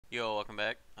Yo, welcome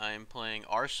back. I'm playing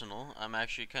Arsenal. I'm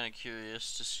actually kind of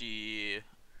curious to see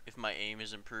if my aim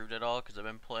is improved at all because I've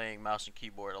been playing mouse and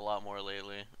keyboard a lot more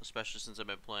lately, especially since I've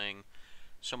been playing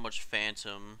so much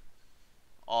Phantom.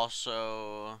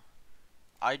 Also,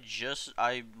 I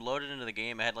loaded into the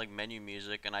game. I had like menu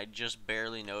music, and I just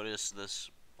barely noticed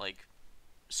this like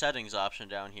settings option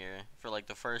down here for like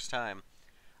the first time.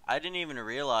 I didn't even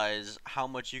realize how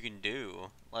much you can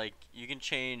do. Like, you can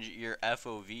change your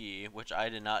FOV, which I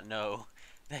did not know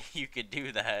that you could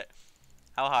do that.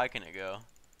 How high can it go?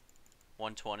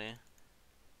 120.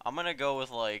 I'm gonna go with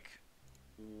like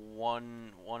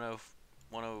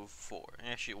 104.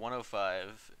 Actually,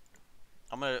 105.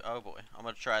 Oh boy, I'm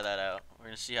gonna try that out. We're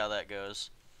gonna see how that goes.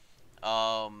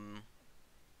 Um,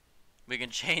 we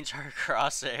can change our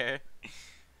crosshair,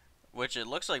 which it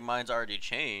looks like mine's already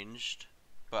changed,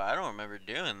 but I don't remember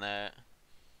doing that.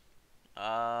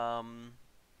 Um,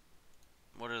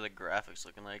 what are the graphics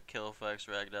looking like? Kill effects,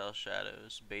 ragdoll,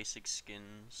 shadows, basic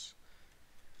skins.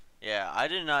 Yeah, I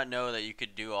did not know that you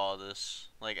could do all this,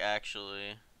 like,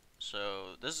 actually.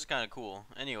 So, this is kind of cool.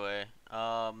 Anyway,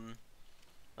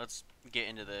 let's get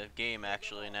into the game,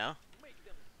 actually, now.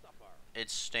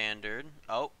 It's standard.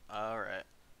 Oh, alright.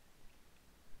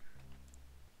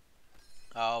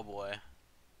 Oh, boy.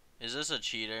 Is this a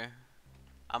cheater?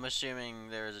 I'm assuming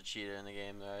there is a cheater in the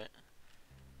game, right?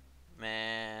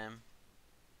 Man.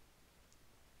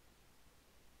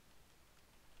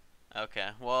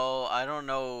 Okay, well, I don't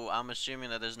know. I'm assuming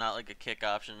that there's not like a kick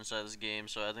option inside this game,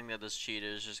 so I think that this cheater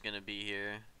is just gonna be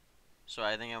here. So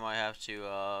I think I might have to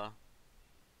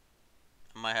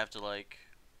like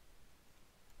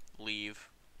leave.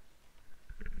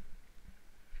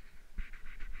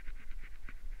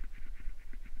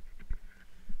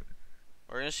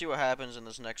 We're gonna see what happens in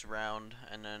this next round,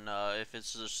 and then if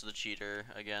it's just the cheater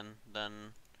again,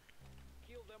 then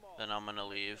I'm gonna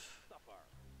leave.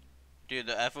 Dude,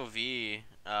 the FOV.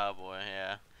 Oh boy,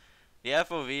 yeah. The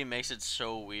FOV makes it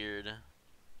so weird.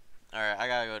 Alright, I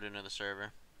gotta go to another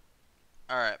server.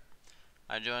 Alright,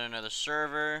 I joined another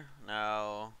server.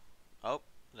 Now, oh,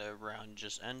 the round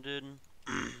just ended.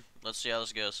 Let's see how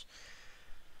this goes.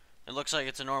 It looks like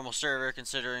it's a normal server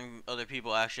considering other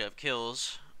people actually have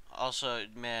kills. Also,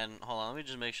 man, hold on, let me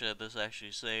just make sure that this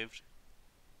actually saved.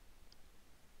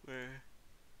 Where?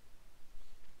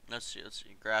 Let's see.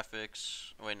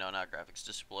 Graphics. Wait, no, not graphics.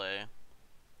 Display.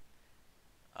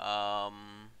 What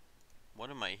am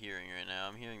I hearing right now?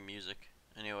 I'm hearing music.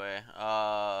 Anyway,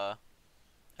 FOV.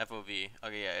 Okay,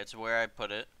 yeah, it's where I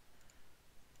put it.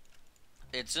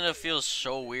 It's gonna feel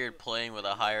so weird playing with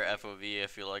a higher FOV, I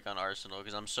feel like, on Arsenal,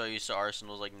 because I'm so used to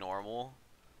Arsenal's, like, normal.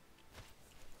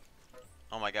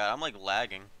 Oh my god, I'm, like,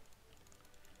 lagging.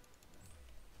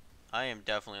 I am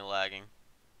definitely lagging.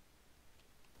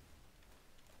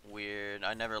 Weird.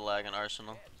 I never lag on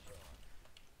Arsenal.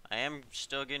 I am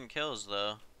still getting kills,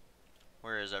 though.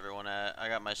 Where is everyone at? I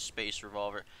got my space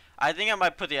revolver. I think I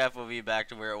might put the FOV back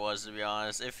to where it was, to be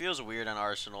honest. It feels weird on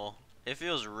Arsenal. It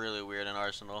feels really weird on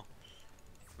Arsenal.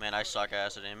 Man, I suck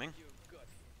ass at aiming.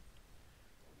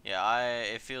 Yeah,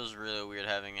 it feels really weird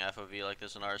having FOV like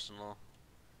this in Arsenal.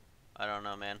 I don't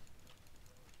know, man.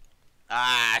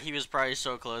 Ah, he was probably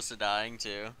so close to dying,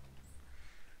 too.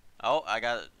 Oh, I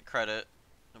got credit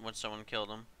when someone killed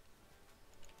him.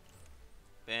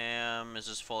 Bam. Is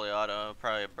this fully auto?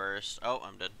 Probably a burst. Oh,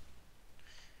 I'm dead.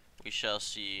 We shall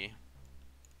see.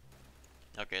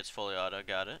 Okay, it's fully auto.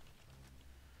 Got it.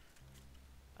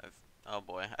 Oh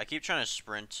boy. I keep trying to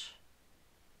sprint,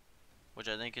 which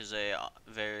I think is a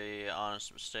very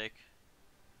honest mistake.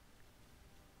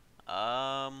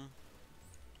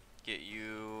 Get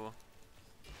you.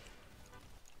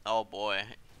 Oh boy.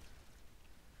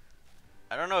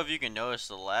 I don't know if you can notice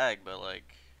the lag, but like,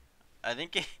 I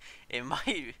think it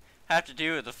might have to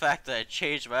do with the fact that I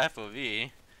changed my FOV,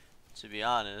 to be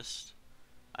honest.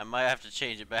 I might have to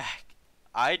change it back.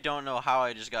 I don't know how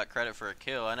I just got credit for a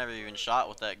kill. I never even shot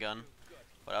with that gun,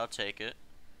 but I'll take it.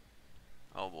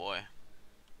 Oh boy.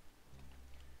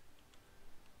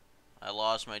 I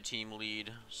lost my team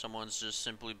lead. Someone's just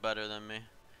simply better than me.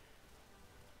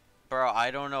 Bro,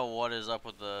 I don't know what is up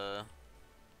with the...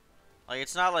 Like,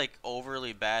 it's not like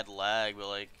overly bad lag, but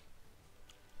like,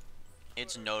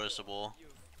 it's noticeable,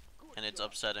 and it's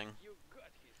upsetting.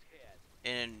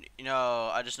 And, you know,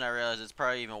 I just now realized it's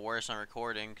probably even worse on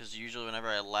recording, because usually whenever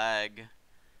I lag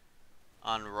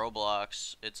on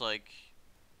Roblox, it's like,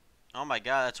 oh my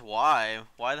god, that's why.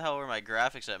 Why the hell were my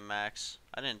graphics at max?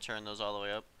 I didn't turn those all the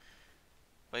way up.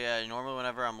 But yeah, normally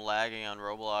whenever I'm lagging on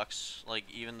Roblox, like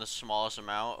even the smallest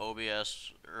amount,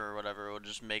 OBS or whatever will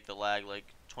just make the lag like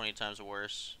 20 times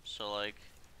worse. So like,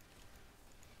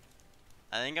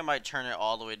 I think I might turn it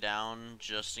all the way down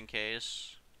just in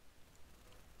case.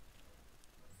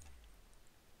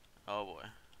 Oh boy.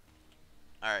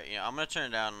 Alright, yeah, I'm gonna turn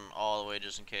it down all the way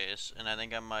just in case. And I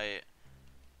think I might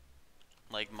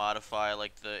like modify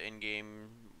like the in-game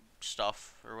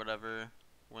stuff or whatever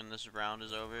when this round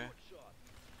is over.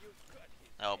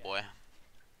 Oh boy.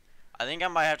 I think I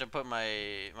might have to put my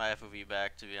FOV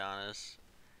back, to be honest.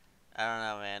 I don't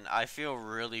know, man. I feel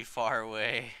really far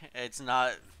away. It's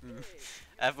not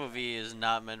FOV is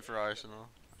not meant for Arsenal.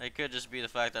 It could just be the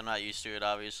fact that I'm not used to it,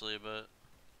 obviously, but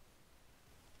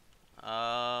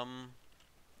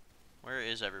where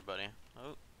is everybody?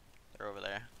 Oh, they're over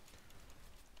there.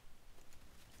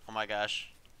 Oh my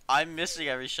gosh. I'm missing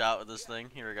every shot with this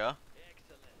thing. Here we go.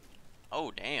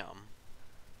 Oh, damn.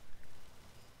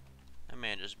 That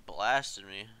man just blasted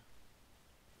me.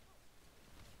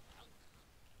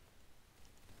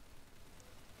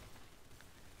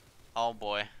 Oh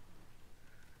boy.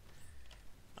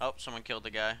 Oh, someone killed the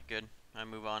guy. Good. I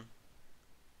move on.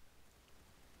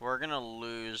 We're gonna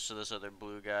lose to this other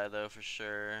blue guy though, for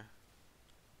sure.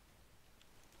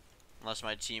 Unless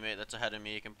my teammate that's ahead of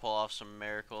me can pull off some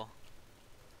miracle.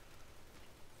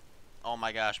 Oh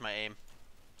my gosh, my aim.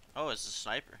 Oh, it's a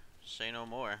sniper. Say no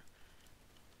more.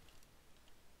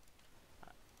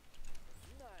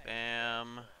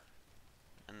 Bam.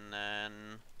 And then...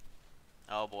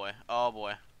 oh boy. Oh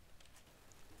boy.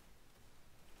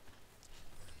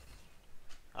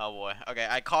 Oh boy. Okay,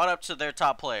 I caught up to their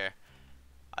top player.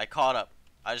 I caught up.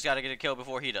 I just gotta get a kill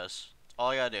before he does. That's all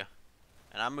I gotta do.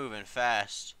 And I'm moving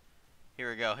fast. Here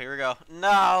we go. Here we go.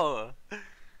 No!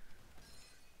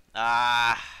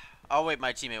 Ah. Oh wait,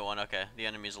 my teammate won. Okay, the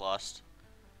enemy's lost.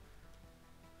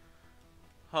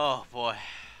 Oh boy.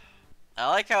 I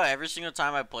like how every single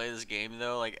time I play this game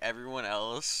though, like everyone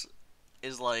else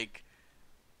is like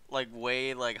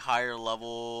way like higher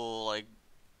level, like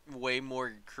way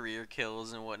more career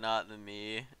kills and whatnot than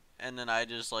me, and then I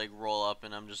just like roll up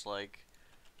and I'm just like,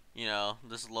 you know,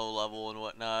 this low level and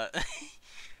whatnot.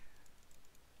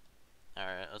 All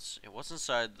right, let's see what's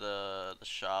inside the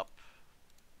shop.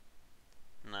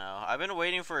 No, I've been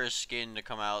waiting for a skin to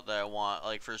come out that I want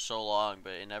like for so long,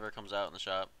 but it never comes out in the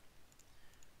shop.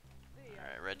 All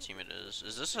right, red team it is.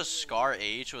 Is this a Scar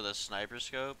H with a sniper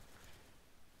scope?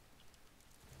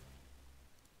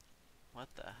 What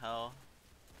the hell?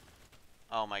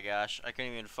 Oh my gosh, I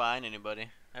couldn't even find anybody.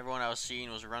 Everyone I was seeing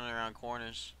was running around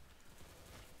corners.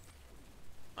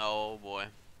 Oh boy.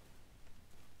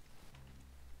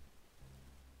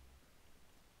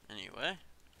 Anyway.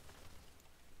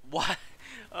 What?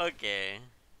 Okay.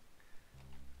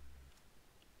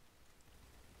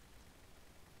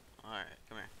 Alright,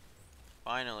 come here.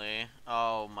 Finally.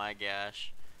 Oh my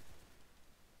gosh.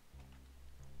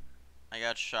 I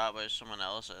got shot by someone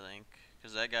else, I think.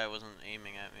 Because that guy wasn't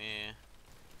aiming at me.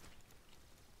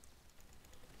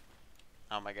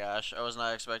 Oh my gosh. I was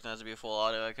not expecting that to be full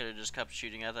auto. I could have just kept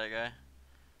shooting at that guy.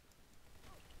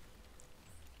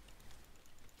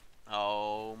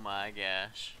 Oh my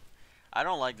gosh. I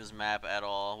don't like this map at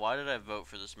all. Why did I vote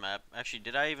for this map? Actually,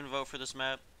 did I even vote for this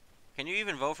map? Can you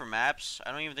even vote for maps?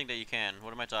 I don't even think that you can.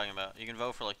 What am I talking about? You can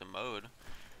vote for like the mode.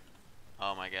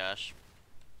 Oh my gosh.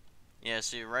 Yeah,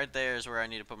 see, right there is where I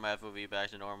need to put my FOV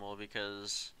back to normal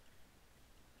because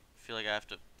I feel like I have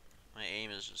to... my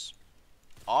aim is just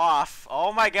off.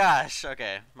 Oh my gosh.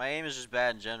 Okay, my aim is just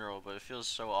bad in general, but it feels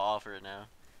so off right now.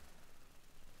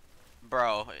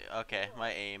 Bro, okay,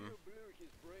 my aim.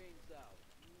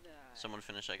 Someone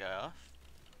finish that guy off.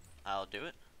 I'll do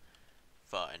it.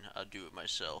 Fine, I'll do it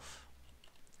myself.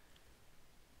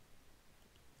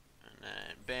 And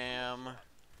then bam.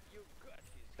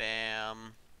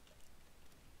 Bam.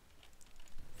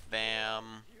 Bam.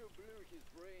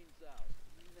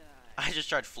 I just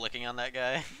tried flicking on that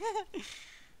guy.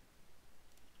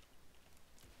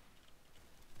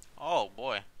 Oh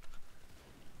boy.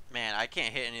 Man, I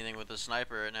can't hit anything with the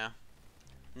sniper right now.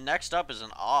 Next up is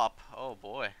an op. Oh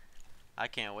boy. I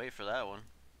can't wait for that one.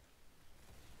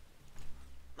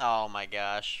 Oh my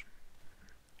gosh.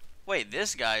 Wait,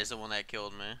 this guy is the one that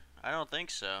killed me. I don't think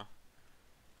so.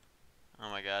 Oh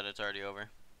my god, it's already over.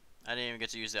 I didn't even get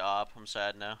to use the op. I'm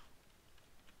sad now.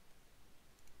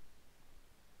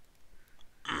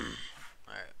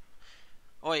 Alright.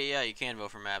 Oh yeah, you can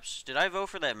vote for maps. Did I vote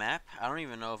for that map? I don't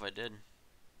even know if I did.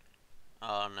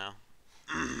 Oh no.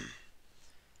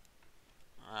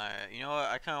 Alright, you know what?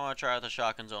 I kind of want to try out the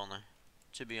shotguns only.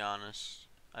 To be honest.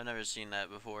 I've never seen that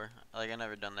before. Like, I've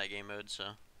never done that game mode, so.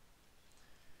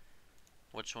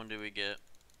 Which one do we get?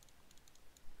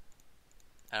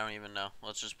 I don't even know.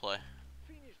 Let's just play.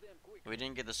 We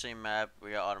didn't get the same map.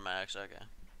 We got automatics. Okay.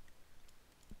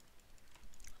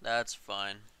 That's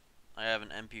fine. I have an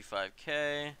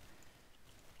MP5K.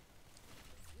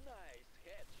 Nice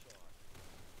headshot.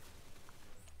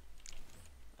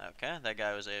 Okay, that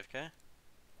guy was AFK.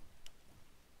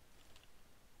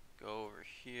 Go over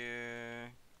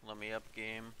here. Let me up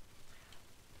game.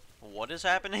 What is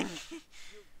happening? You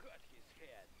got his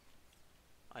head.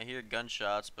 I hear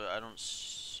gunshots, but I don't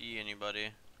see anybody.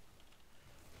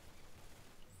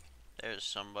 There's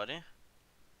somebody.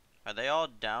 Are they all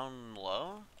down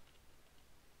low?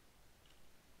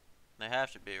 They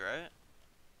have to be, right?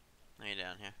 Let me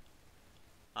down here.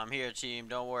 I'm here, team.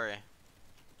 Don't worry.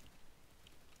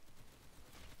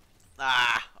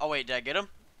 Ah! Oh, wait. Did I get him?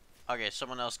 Okay,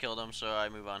 someone else killed him, so I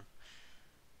move on.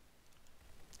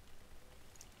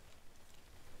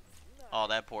 Oh,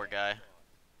 that poor guy.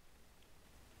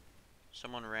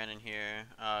 Someone ran in here.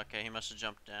 Okay, he must have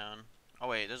jumped down. Oh,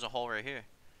 wait. There's a hole right here.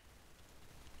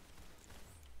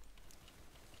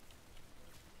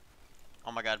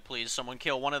 Oh my god, please, someone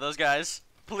kill one of those guys.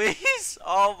 Please?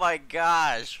 Oh my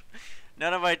gosh.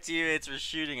 None of my teammates were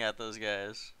shooting at those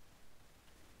guys.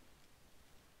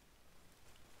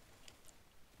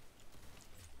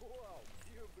 Wow,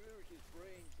 you blew his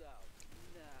brains out.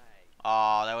 Nice.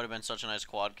 Oh, that would have been such a nice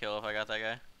quad kill if I got that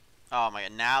guy. Oh my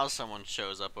god, now someone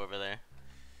shows up over there.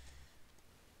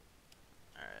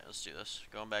 Alright, let's do this.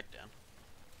 Going back down.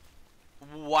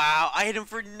 Wow, I hit him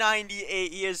for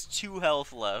 98. He has 2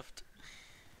 health left.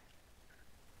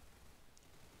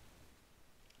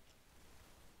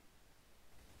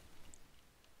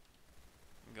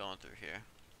 I'm going through here.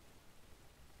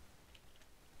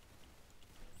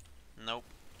 Nope.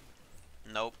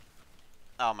 Nope.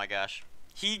 Oh my gosh.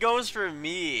 He goes for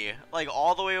me, like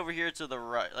all the way over here to the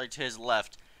right, like to his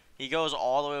left. He goes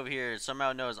all the way over here,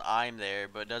 somehow knows I'm there,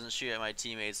 but doesn't shoot at my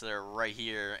teammates that are right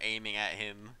here aiming at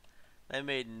him. That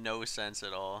made no sense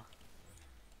at all.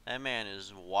 That man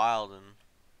is wild. And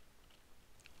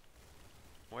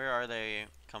where are they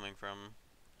coming from?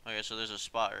 Okay, so there's a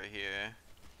spot right here.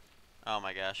 Oh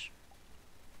my gosh.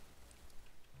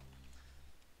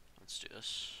 Let's do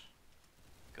this.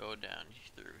 Go down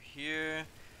through here.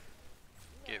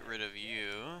 Get rid of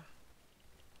you.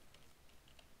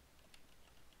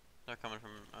 They're coming from,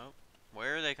 oh,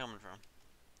 where are they coming from?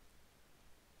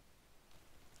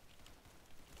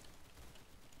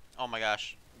 Oh my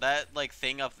gosh. That like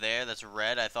thing up there that's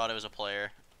red, I thought it was a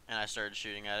player and I started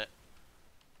shooting at it.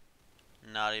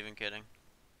 Not even kidding.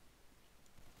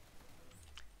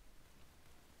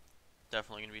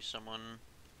 Definitely gonna be someone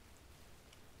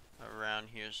around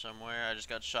here somewhere. I just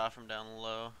got shot from down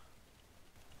low.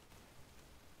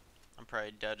 I'm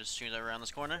probably dead as soon as I round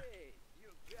this corner. Hey, you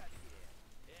got him.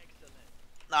 Excellent.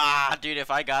 Ah, dude,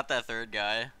 if I got that third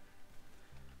guy,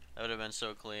 that would have been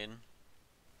so clean.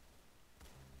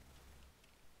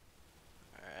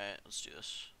 Alright, let's do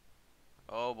this.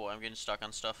 Oh boy, I'm getting stuck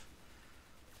on stuff.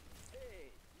 Hey,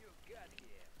 you got him.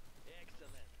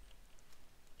 Excellent.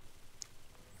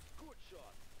 Good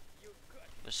shot. You got him.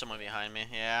 There's someone behind me,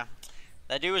 yeah.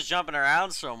 That dude was jumping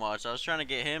around so much. I was trying to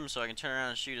get him so I can turn around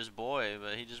and shoot his boy,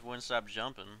 but he just wouldn't stop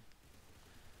jumping.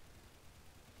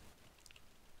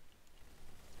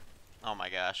 Oh my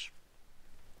gosh.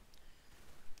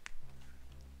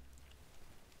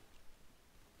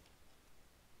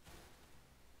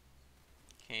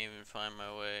 Can't even find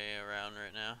my way around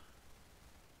right now.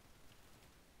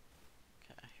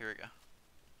 Okay, here we go.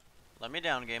 Let me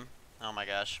down, game. Oh my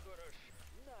gosh.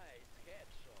 Nice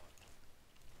headshot.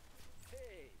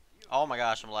 Hey, you Oh my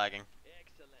gosh, I'm lagging.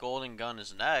 excellent. Golden gun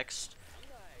is next.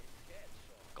 Nice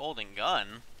headshot. Golden gun?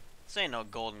 This ain't no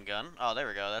golden gun. Oh, there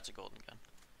we go. That's a golden gun.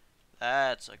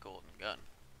 That's a golden gun.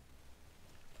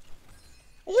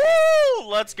 Woo!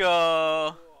 Let's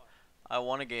go! I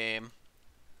won a game.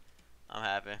 I'm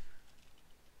happy.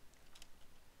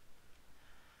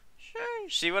 Sure.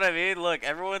 See what I mean? Look,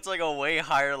 everyone's like a way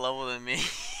higher level than me.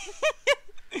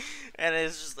 And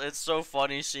it's so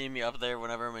funny seeing me up there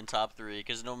whenever I'm in top 3,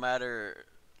 because no matter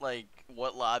like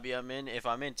what lobby I'm in, if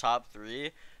I'm in top 3,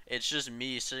 it's just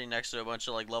me sitting next to a bunch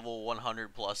of like level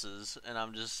 100 pluses, and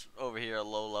I'm just over here at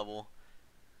low level.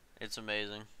 It's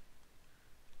amazing.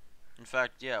 In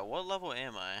fact, yeah, what level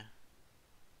am I?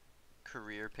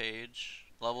 Career page.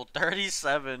 Level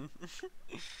 37.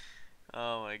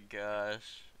 Oh my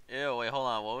gosh. Ew, wait, hold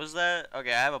on. What was that?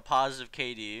 Okay, I have a positive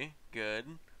KD. Good.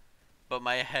 But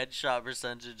my headshot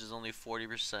percentage is only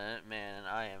 40%. Man,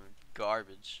 I am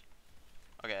garbage.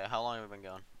 Okay, how long have I been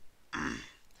going?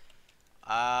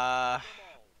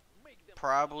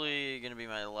 Probably gonna be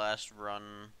my last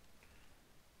run.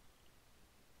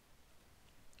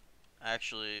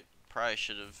 Actually, probably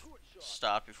should have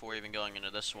stopped before even going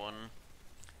into this one.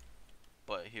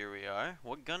 But here we are.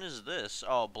 What gun is this?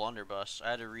 Oh, blunderbuss.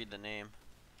 I had to read the name.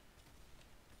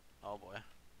 Oh boy.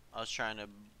 I was trying to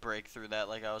break through that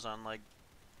like I was on like...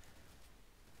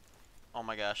 Oh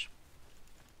my gosh.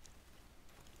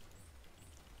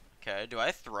 Okay, do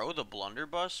I throw the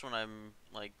blunderbuss when I'm,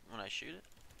 like, when I shoot it?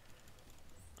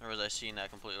 Or was I seeing that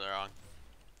completely wrong?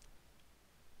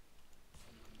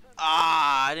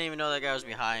 Ah, I didn't even know that guy was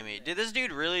behind me. Did this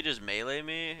dude really just melee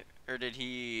me? Or did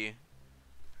he...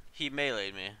 He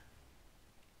meleeed me.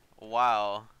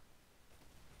 Wow.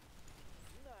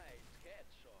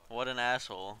 What an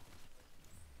asshole.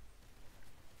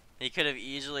 He could have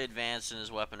easily advanced in his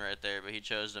weapon right there, but he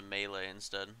chose to melee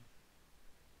instead.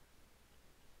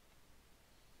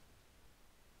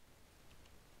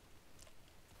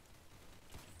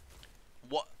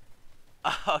 What?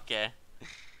 Okay.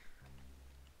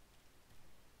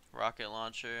 Rocket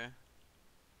launcher.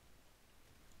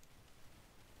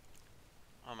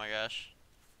 Oh my gosh.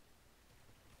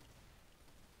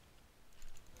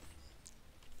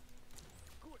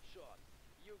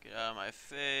 Get out of my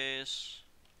face.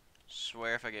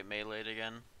 Swear if I get meleeed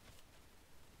again.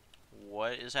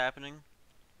 What is happening?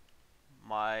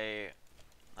 I'm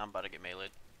about to get meleeed.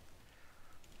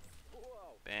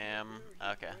 Bam.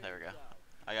 Okay, there we go.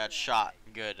 I got shot.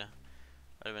 Good.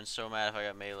 I'd have been so mad if I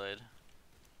got meleeed.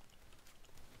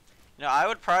 You know, I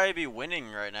would probably be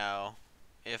winning right now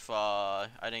if I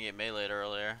didn't get meleeed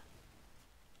earlier.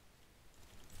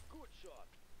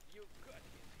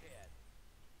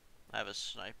 I have a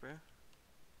sniper.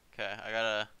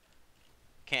 Okay,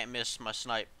 can't miss my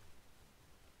snipe.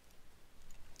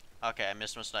 Okay, I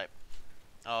missed my snipe.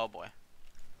 Oh boy.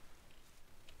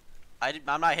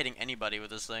 I'm not hitting anybody with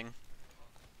this thing.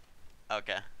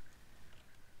 Okay.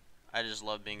 I just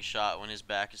love being shot when his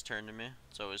back is turned to me.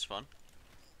 It's always fun.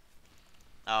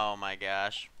 Oh my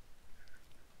gosh.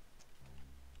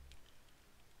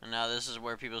 And now this is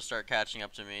where people start catching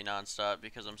up to me nonstop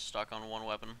because I'm stuck on one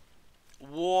weapon.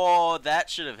 Whoa,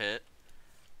 that should have hit.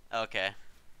 Okay.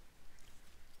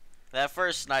 That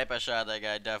first snipe I shot at that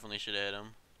guy definitely should have hit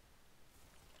him.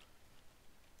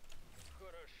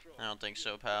 I don't think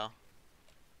so, pal.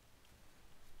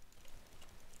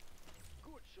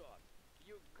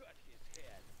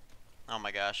 Oh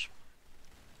my gosh.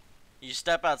 You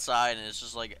step outside and it's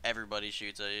just like everybody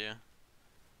shoots at you.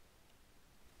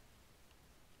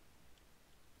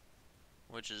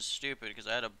 Which is stupid because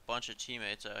I had a bunch of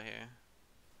teammates out here.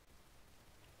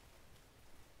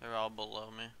 They're all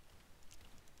below me.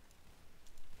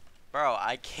 Bro,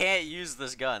 I can't use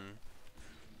this gun.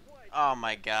 Oh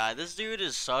my god, this dude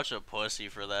is such a pussy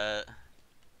for that.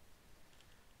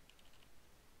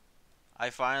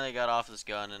 I finally got off this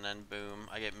gun and then boom,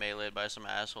 I get meleeed by some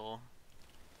asshole.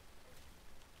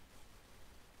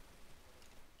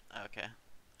 Okay.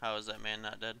 How is that man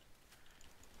not dead?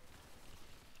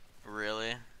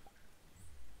 Really?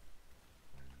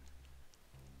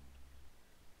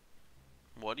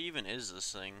 What even is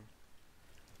this thing?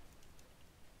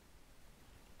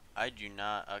 I do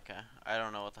not. Okay. I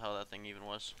don't know what the hell that thing even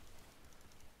was.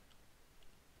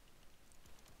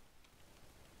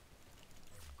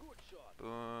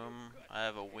 Boom. I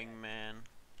have a wingman.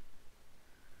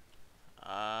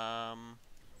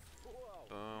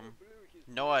 Boom.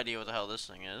 No idea what the hell this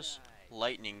thing is.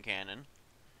 Lightning cannon.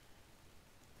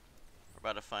 We're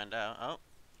about to find out. Oh.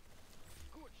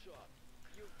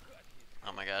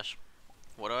 Oh my gosh.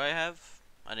 What do I have?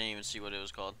 I didn't even see what it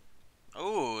was called.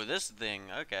 Oh, this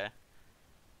thing. Okay.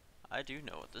 I do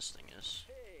know what this thing is.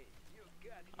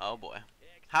 Oh boy.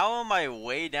 How am I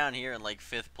way down here in like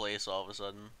 5th place all of a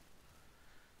sudden?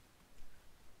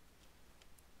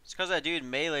 It's because that dude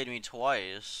meleeed me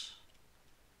twice.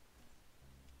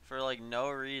 For like no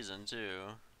reason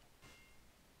too.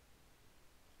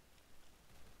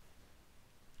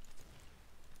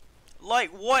 Like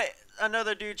what?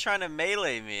 Another dude trying to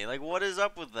melee me. Like what is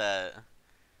up with that?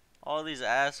 All these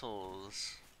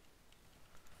assholes.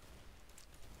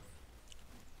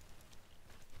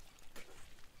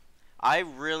 I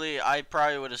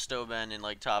probably would have still been in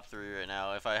like top 3 right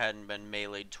now if I hadn't been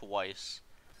meleeed twice.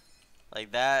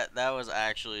 Like that was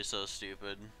actually so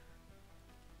stupid.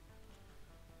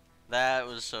 That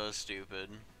was so stupid.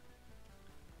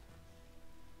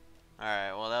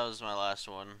 Alright, well that was my last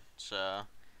one. So,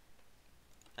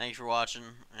 thanks for watching,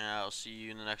 and I'll see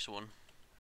you in the next one.